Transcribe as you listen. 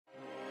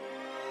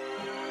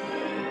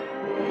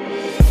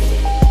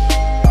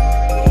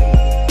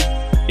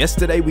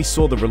Yesterday we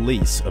saw the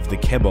release of the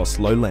Kebos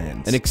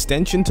Lowlands, an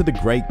extension to the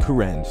Great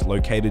Kurend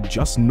located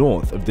just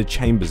north of the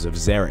Chambers of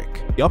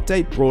Xeric. The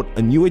update brought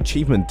a new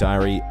achievement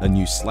diary, a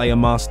new Slayer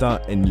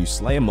Master and new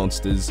Slayer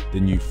monsters, the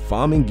new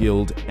Farming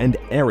Guild, and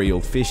aerial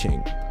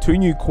fishing. 2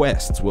 new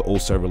quests were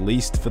also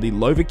released for the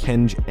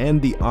Lovakenge and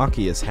the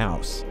Arceus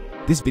house.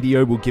 This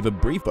video will give a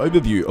brief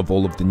overview of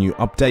all of the new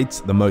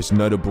updates, the most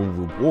notable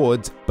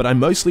rewards, but I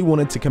mostly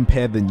wanted to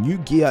compare the new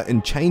gear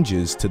and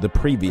changes to the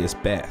previous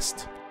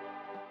best.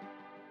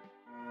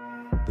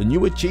 The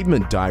new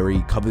achievement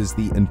diary covers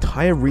the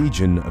entire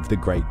region of the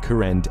Great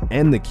Kurend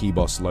and the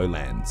Kebos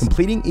Lowlands.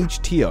 Completing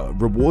each tier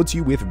rewards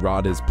you with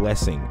Rada's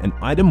Blessing, an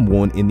item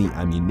worn in the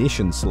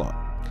ammunition slot.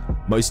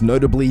 Most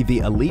notably, the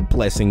Elite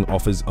Blessing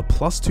offers a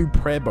 +2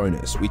 prayer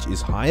bonus, which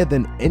is higher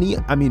than any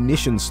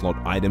ammunition slot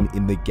item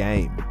in the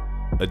game.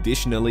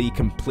 Additionally,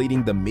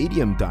 completing the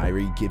medium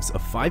diary gives a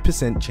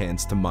 5%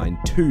 chance to mine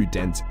 2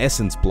 dense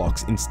essence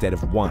blocks instead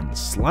of 1,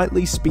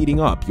 slightly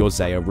speeding up your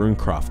Zaya rune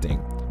crafting.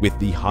 With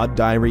the hard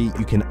diary,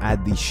 you can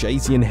add the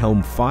Shazian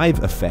Helm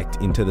 5 effect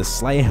into the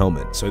Slayer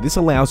helmet, so this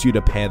allows you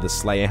to pair the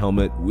Slayer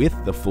helmet with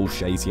the full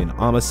Shazian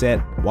armor set,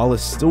 while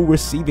still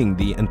receiving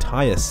the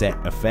entire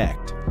set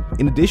effect.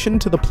 In addition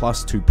to the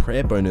 +2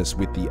 prayer bonus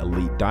with the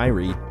Elite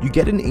Diary, you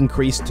get an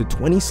increase to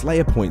 20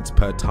 Slayer points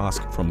per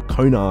task from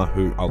Konar,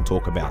 who I'll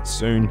talk about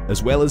soon,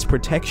 as well as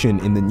protection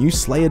in the new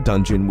Slayer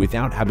dungeon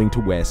without having to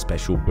wear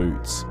special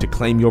boots. To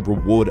claim your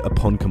reward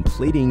upon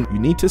completing, you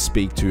need to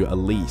speak to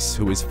Elise,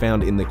 who is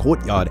found in the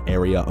courtyard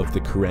area of the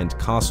Kurend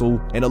castle,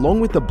 and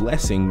along with the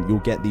blessing, you'll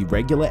get the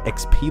regular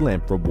XP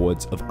lamp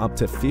rewards of up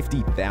to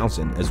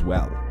 50,000 as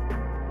well.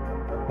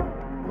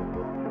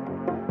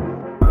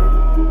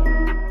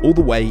 All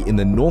the way in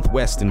the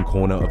northwestern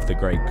corner of the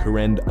Great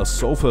Kurend, a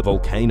sulfur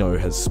volcano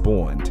has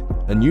spawned,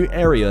 a new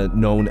area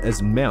known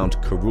as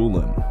Mount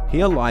Karulam.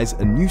 Here lies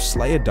a new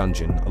Slayer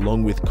dungeon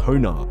along with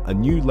Konar, a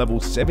new level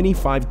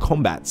 75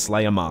 combat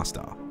Slayer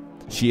Master.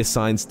 She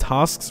assigns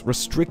tasks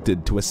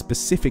restricted to a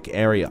specific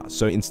area,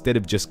 so instead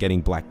of just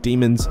getting black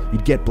demons,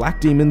 you'd get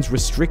black demons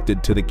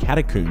restricted to the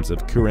catacombs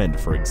of Kurend,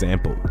 for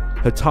example.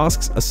 Her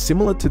tasks are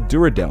similar to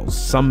Duradel's,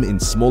 some in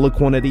smaller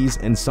quantities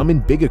and some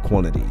in bigger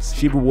quantities.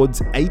 She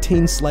rewards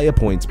 18 Slayer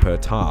points per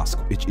task,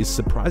 which is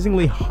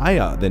surprisingly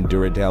higher than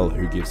Duradel,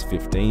 who gives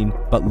 15,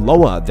 but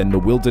lower than the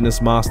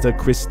Wilderness Master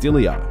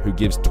Christilia, who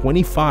gives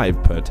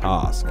 25 per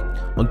task.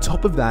 On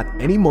top of that,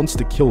 any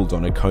monster killed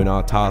on a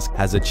Konar task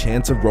has a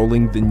chance of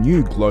rolling the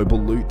new global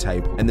loot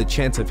table, and the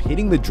chance of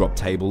hitting the drop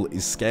table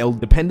is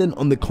scaled dependent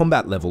on the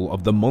combat level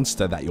of the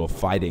monster that you're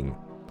fighting.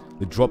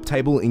 The drop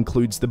table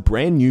includes the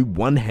brand new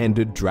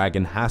one-handed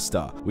Dragon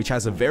Hasta, which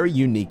has a very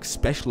unique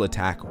special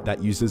attack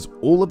that uses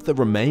all of the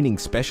remaining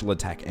special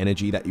attack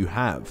energy that you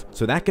have,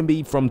 so that can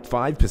be from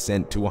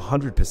 5% to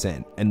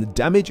 100%, and the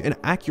damage and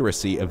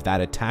accuracy of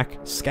that attack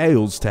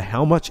scales to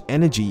how much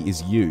energy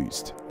is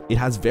used. It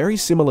has very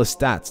similar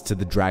stats to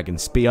the Dragon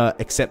Spear,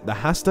 except the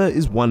Hasta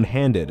is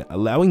one-handed,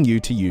 allowing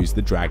you to use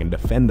the Dragon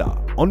Defender.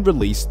 On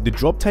release, the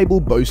drop table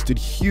boasted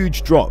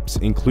huge drops,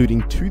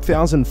 including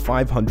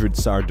 2,500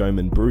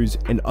 Saradomin Brews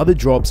and other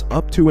drops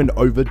up to and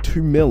over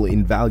 2 mil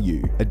in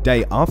value. A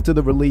day after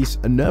the release,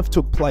 a nerf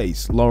took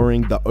place,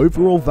 lowering the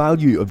overall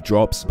value of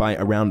drops by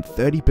around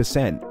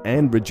 30%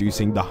 and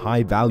reducing the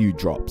high-value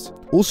drops.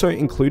 Also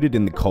included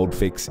in the cold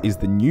fix is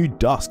the new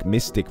Dusk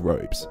Mystic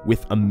Robes,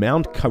 with a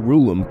Mount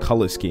Karulam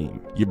color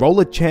scheme. You roll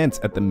a chance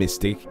at the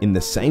Mystic in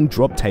the same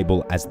drop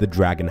table as the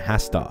Dragon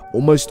Hasta.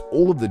 Almost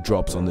all of the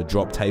drops on the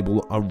drop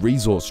table are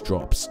resource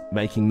drops,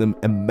 making them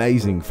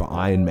amazing for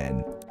Iron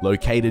Men.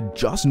 Located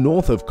just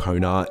north of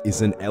Konar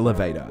is an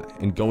elevator,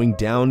 and going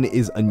down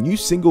is a new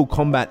single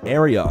combat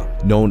area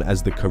known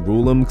as the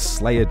Karulam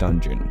Slayer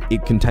Dungeon.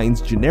 It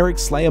contains generic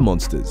Slayer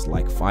monsters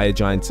like Fire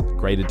Giants,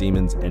 Greater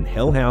Demons, and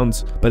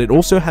Hellhounds, but it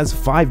also has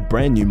 5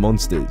 brand new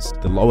monsters.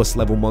 The lowest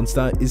level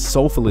monster is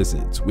Sulfur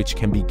Lizards, which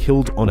can be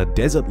killed on a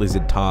Desert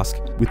Lizard task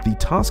with the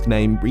task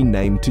name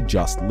renamed to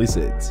just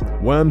Lizards.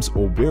 Worms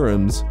or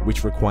Wyrms,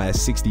 which require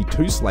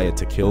 62 Slayer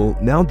to kill,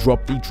 now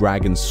drop the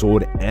Dragon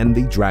Sword and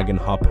the Dragon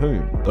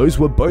Harpoon. Those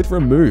were both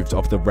removed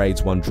off the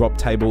Raids 1 drop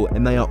table,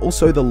 and they are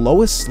also the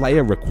lowest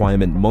Slayer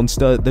requirement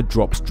monster that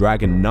drops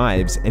Dragon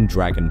Knives and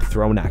Dragon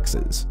Thrown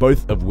Axes,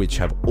 both of which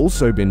have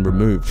also been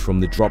removed from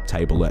the drop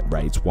table at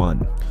Raids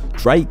 1.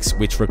 Drakes,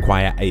 which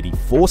require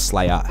 84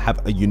 Slayer,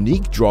 have a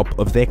unique drop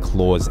of their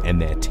claws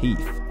and their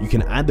teeth. You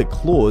can add the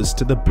claws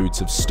to the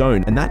Boots of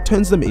Stone, and that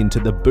turns them into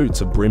the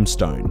Boots of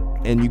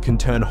Brimstone. And you can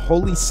turn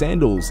Holy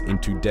Sandals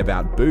into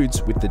Devout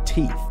Boots with the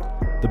teeth.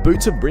 The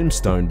Boots of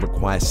Brimstone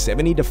require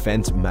 70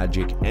 defense,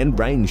 magic, and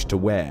range to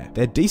wear.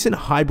 They're decent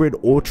hybrid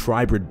or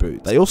tribrid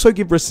boots. They also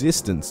give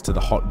resistance to the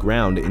hot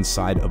ground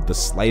inside of the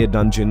Slayer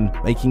dungeon,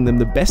 making them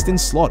the best in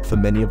slot for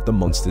many of the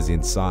monsters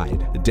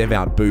inside. The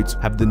Devout Boots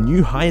have the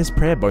new highest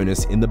prayer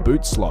bonus in the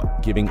boot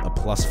slot, giving a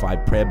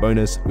 +5 prayer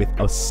bonus with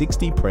a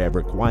 60 prayer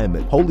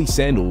requirement. Holy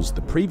Sandals,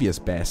 the previous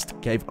best,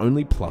 gave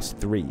only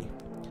 +3.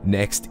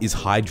 Next is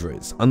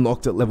Hydras,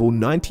 unlocked at level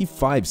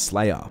 95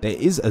 Slayer. There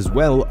is as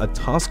well a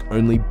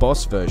task-only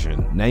boss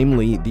version,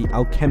 namely the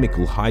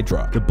Alchemical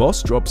Hydra. The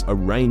boss drops a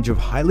range of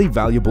highly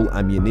valuable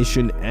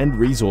ammunition and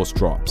resource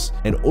drops,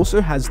 and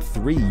also has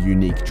 3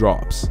 unique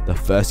drops. The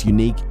first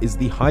unique is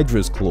the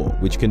Hydra's Claw,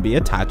 which can be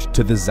attached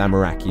to the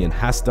Zamarakian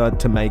Hasta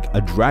to make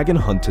a Dragon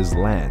Hunter's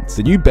Lance,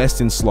 the new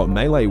best-in-slot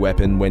melee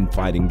weapon when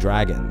fighting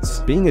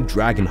dragons. Being a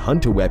Dragon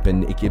Hunter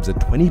weapon, it gives a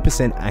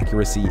 20%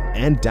 accuracy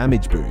and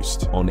damage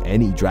boost on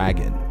any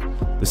dragon.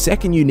 The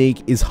second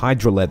unique is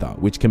Hydra Leather,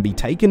 which can be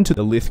taken to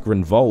the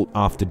Lithgren Vault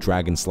after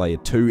Dragon Slayer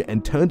 2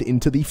 and turned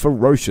into the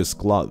Ferocious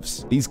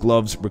Gloves. These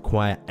gloves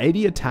require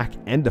 80 attack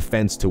and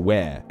defense to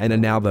wear, and are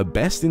now the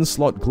best in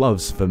slot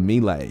gloves for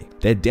melee.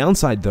 Their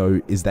downside though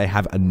is they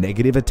have a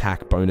negative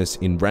attack bonus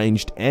in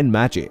ranged and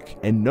magic,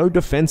 and no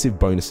defensive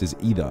bonuses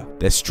either.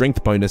 Their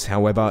strength bonus,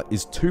 however,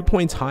 is 2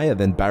 points higher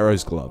than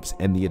Barrow's gloves,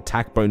 and the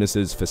attack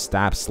bonuses for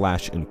Stab,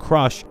 Slash, and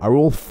Crush are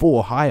all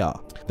 4 higher.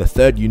 The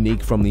third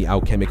unique from the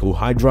Alchemical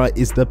Hydra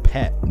is the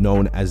pet,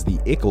 known as the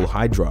Ickle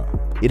Hydra.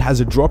 It has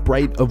a drop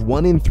rate of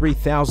 1 in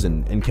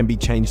 3,000 and can be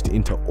changed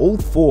into all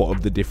 4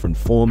 of the different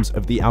forms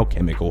of the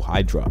Alchemical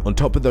Hydra. On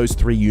top of those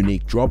 3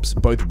 unique drops,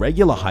 both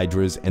regular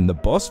Hydras and the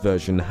boss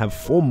version have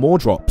 4 more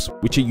drops,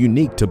 which are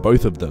unique to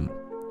both of them.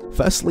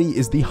 Firstly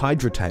is the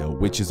Hydra Tail,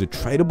 which is a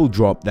tradable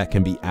drop that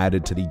can be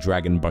added to the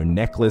Dragon Bone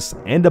Necklace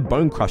and a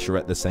Bone Crusher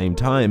at the same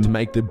time to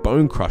make the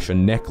Bone Crusher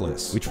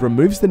Necklace, which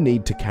removes the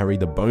need to carry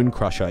the Bone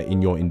Crusher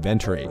in your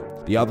inventory.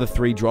 The other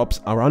 3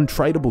 drops are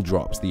untradable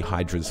drops, the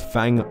Hydra's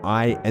Fang,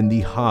 Eye, and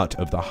the Heart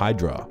of the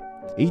Hydra.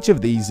 Each of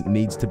these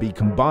needs to be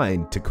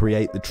combined to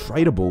create the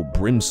tradable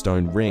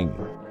Brimstone Ring.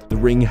 The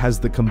ring has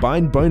the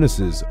combined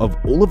bonuses of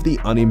all of the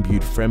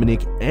unimbued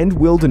Fremenic and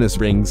Wilderness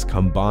rings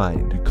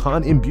combined. You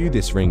can't imbue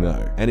this ring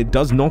though, and it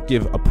does not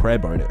give a prayer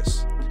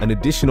bonus. An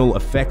additional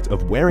effect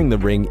of wearing the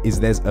ring is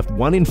there's a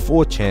 1 in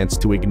 4 chance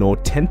to ignore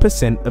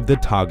 10% of the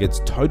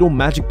target's total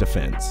magic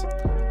defense.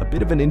 A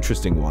bit of an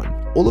interesting one.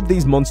 All of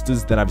these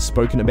monsters that I've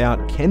spoken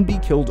about can be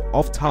killed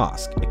off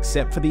task,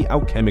 except for the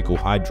Alchemical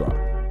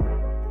Hydra.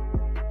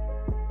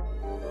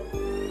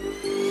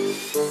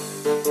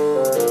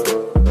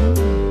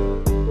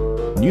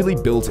 Newly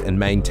built and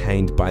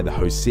maintained by the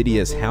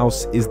Hosidius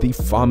House is the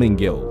Farming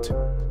Guild.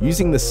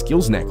 Using the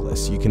Skills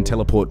Necklace, you can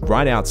teleport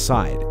right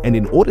outside, and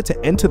in order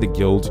to enter the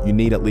guild, you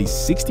need at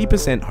least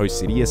 60%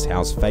 Hosidius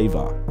House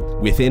favor.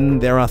 Within,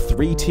 there are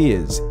 3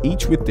 tiers,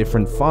 each with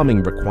different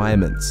farming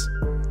requirements.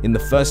 In the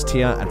first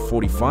tier at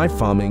 45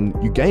 farming,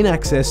 you gain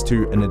access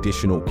to an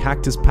additional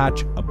cactus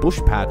patch, a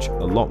bush patch,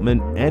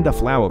 allotment, and a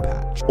flower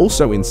patch.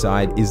 Also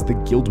inside is the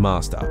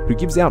Guildmaster, who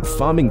gives out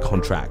farming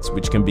contracts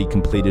which can be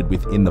completed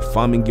within the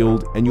farming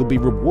guild, and you'll be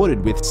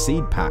rewarded with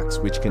seed packs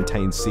which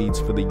contain seeds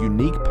for the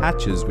unique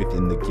patches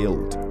within the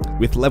guild.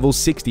 With level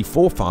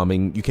 64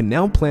 farming, you can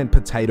now plant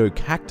potato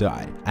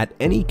cacti at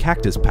any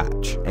cactus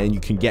patch, and you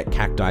can get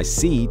cacti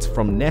seeds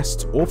from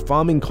nests or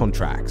farming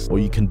contracts, or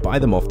you can buy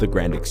them off the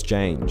Grand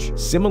Exchange.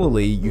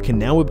 Similarly, you can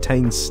now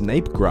obtain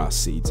snape grass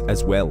seeds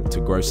as well to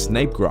grow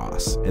snape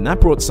grass, and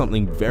that brought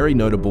something very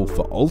notable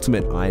for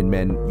Ultimate Iron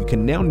Men. You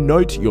can now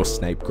note your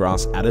snape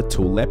grass at a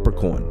tool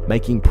leprechaun,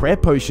 making prayer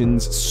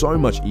potions so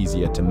much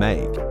easier to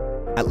make.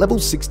 At level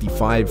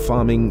 65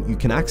 farming, you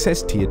can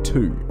access tier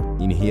 2.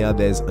 In here,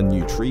 there's a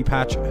new tree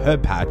patch,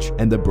 herb patch,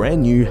 and the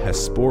brand new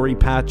Hespori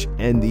patch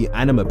and the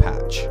Anima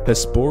patch.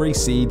 Hespori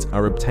seeds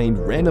are obtained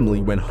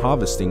randomly when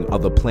harvesting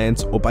other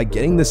plants or by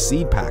getting the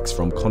seed packs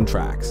from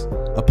contracts.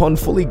 Upon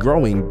fully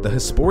growing, the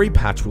Hespori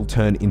patch will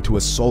turn into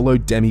a solo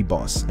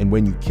demi-boss, and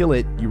when you kill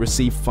it, you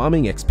receive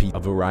farming XP, a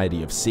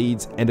variety of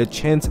seeds, and a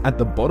chance at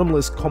the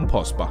bottomless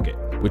compost bucket,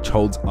 which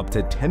holds up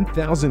to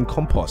 10,000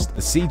 compost.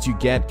 The seeds you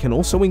get can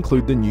also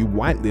include the new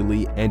White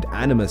Lily and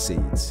Anima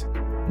seeds.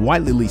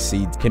 White Lily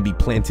seeds can be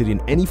planted in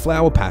any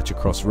flower patch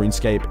across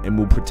RuneScape and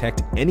will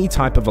protect any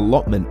type of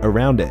allotment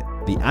around it.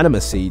 The Anima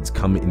seeds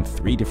come in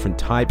 3 different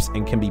types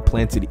and can be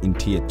planted in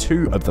tier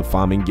 2 of the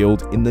Farming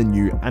Guild in the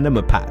new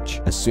Anima patch.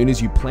 As soon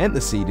as you plant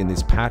the seed in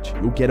this patch,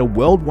 you'll get a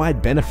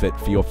worldwide benefit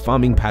for your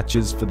farming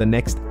patches for the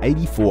next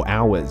 84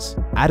 hours.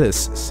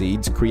 Addis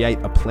seeds create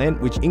a plant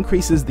which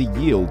increases the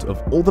yield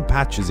of all the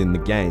patches in the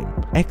game.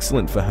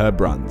 Excellent for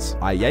herb runs.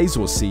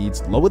 Iazor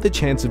seeds lower the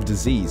chance of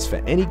disease for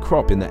any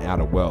crop in the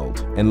outer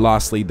world. And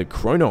lastly, the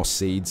Kronos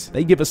seeds,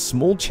 they give a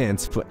small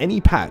chance for any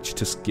patch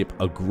to skip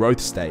a growth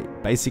state,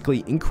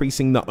 basically increasing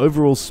the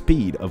overall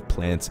speed of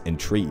plants and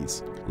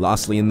trees.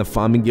 Lastly in the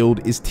Farming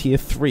Guild is tier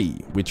 3,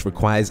 which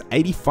requires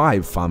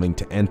 85 farming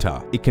to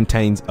enter. It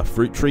contains a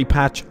fruit tree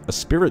patch, a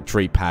spirit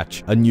tree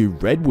patch, a new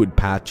redwood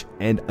patch,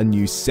 and a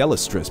new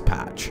Celestrus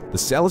patch. The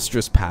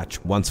Celestrus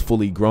patch, once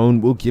fully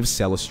grown, will give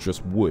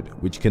Celestrus wood,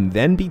 which can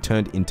then be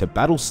turned into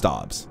battle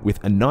staves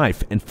with a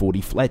knife and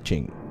 40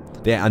 fletching.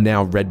 There are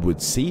now redwood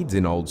seeds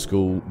in Old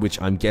School,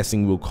 which I'm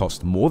guessing will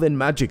cost more than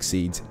magic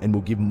seeds and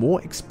will give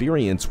more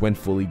experience when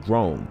fully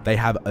grown. They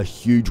have a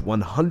huge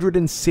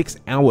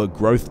 106-hour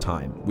growth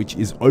time, which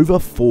is over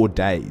 4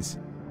 days.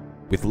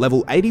 With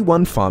level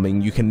 81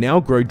 farming, you can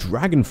now grow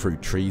dragon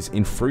fruit trees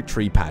in fruit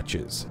tree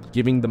patches,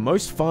 giving the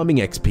most farming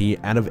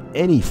XP out of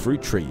any fruit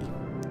tree.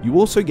 You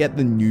also get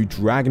the new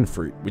dragon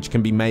fruit, which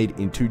can be made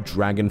into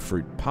dragon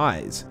fruit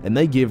pies, and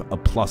they give a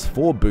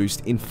 +4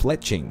 boost in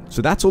fletching.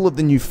 So that's all of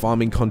the new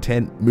farming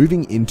content.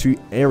 Moving into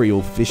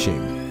aerial fishing.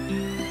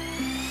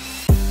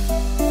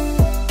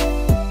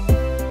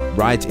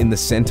 Right in the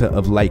center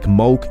of Lake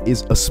Mulk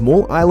is a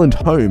small island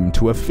home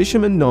to a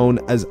fisherman known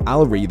as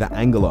Alri the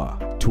Angler.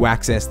 To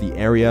access the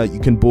area, you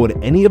can board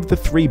any of the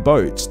 3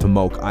 boats to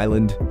Mulk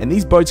Island, and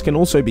these boats can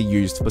also be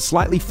used for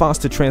slightly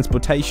faster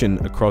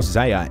transportation across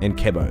Zaya and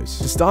Kebos.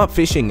 To start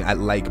fishing at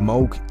Lake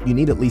Mulk, you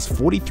need at least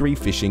 43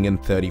 fishing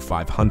and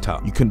 35 hunter.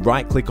 You can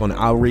right-click on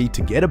Alri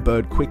to get a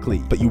bird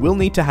quickly, but you will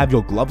need to have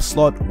your glove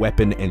slot,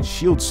 weapon, and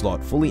shield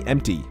slot fully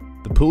empty.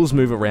 The pools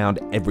move around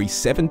every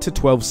 7 to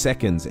 12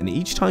 seconds, and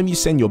each time you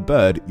send your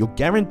bird, you're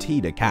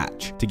guaranteed a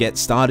catch. To get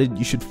started,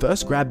 you should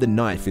first grab the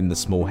knife in the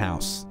small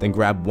house, then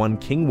grab 1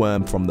 king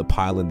worm from the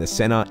pile in the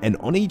center, and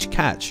on each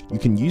catch, you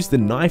can use the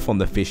knife on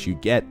the fish you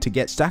get to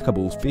get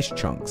stackable fish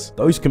chunks.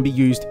 Those can be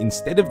used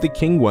instead of the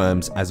king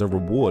worms as a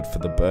reward for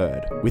the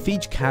bird. With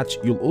each catch,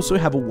 you'll also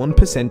have a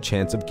 1%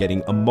 chance of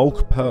getting a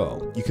Mulk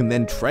pearl. You can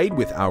then trade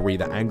with Alri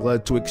the Angler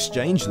to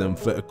exchange them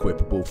for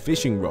equipable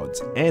fishing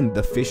rods and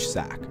the fish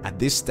sack. At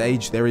this stage,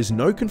 there is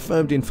no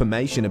confirmed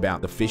information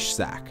about the fish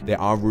sack. There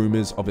are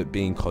rumors of it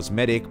being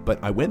cosmetic, but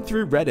I went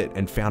through Reddit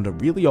and found a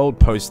really old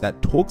post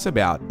that talks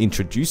about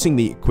introducing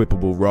the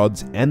equipable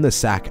rods and the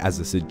sack as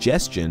a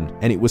suggestion,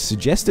 and it was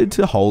suggested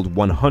to hold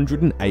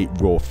 108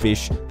 raw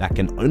fish that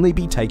can only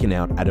be taken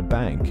out at a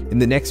bank. In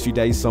the next few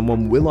days,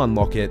 someone will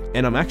unlock it,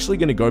 and I'm actually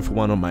going to go for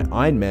one on my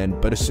Iron Man,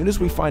 but as soon as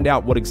we find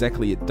out what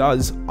exactly it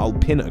does, I'll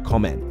pin a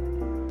comment.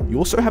 You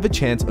also have a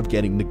chance of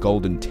getting the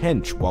golden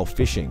tench while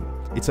fishing.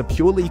 It's a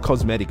purely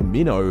cosmetic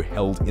minnow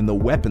held in the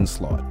weapon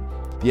slot.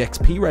 The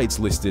XP rates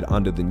listed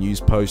under the news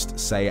post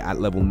say at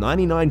level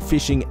 99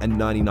 fishing and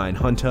 99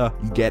 hunter,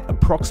 you get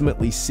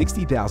approximately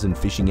 60,000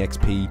 fishing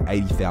XP,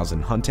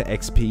 80,000 hunter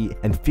XP,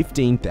 and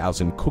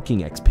 15,000 cooking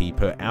XP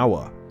per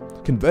hour.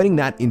 Converting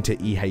that into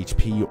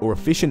EHP or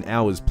efficient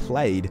hours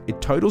played,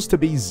 it totals to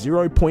be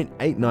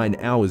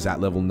 0.89 hours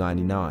at level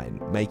 99,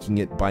 making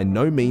it by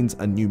no means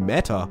a new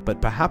meta,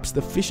 but perhaps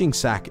the fishing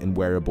sack and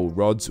wearable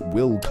rods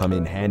will come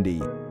in handy.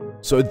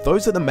 So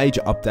those are the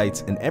major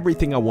updates and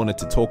everything I wanted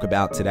to talk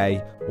about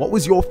today. What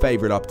was your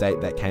favorite update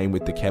that came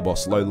with the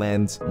Kebos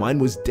Lowlands? Mine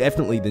was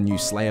definitely the new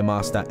Slayer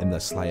Master and the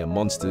Slayer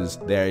monsters.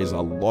 There is a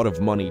lot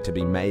of money to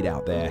be made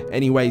out there.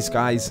 Anyways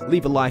guys,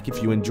 leave a like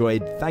if you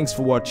enjoyed, thanks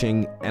for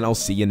watching, and I'll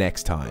see you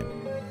next time.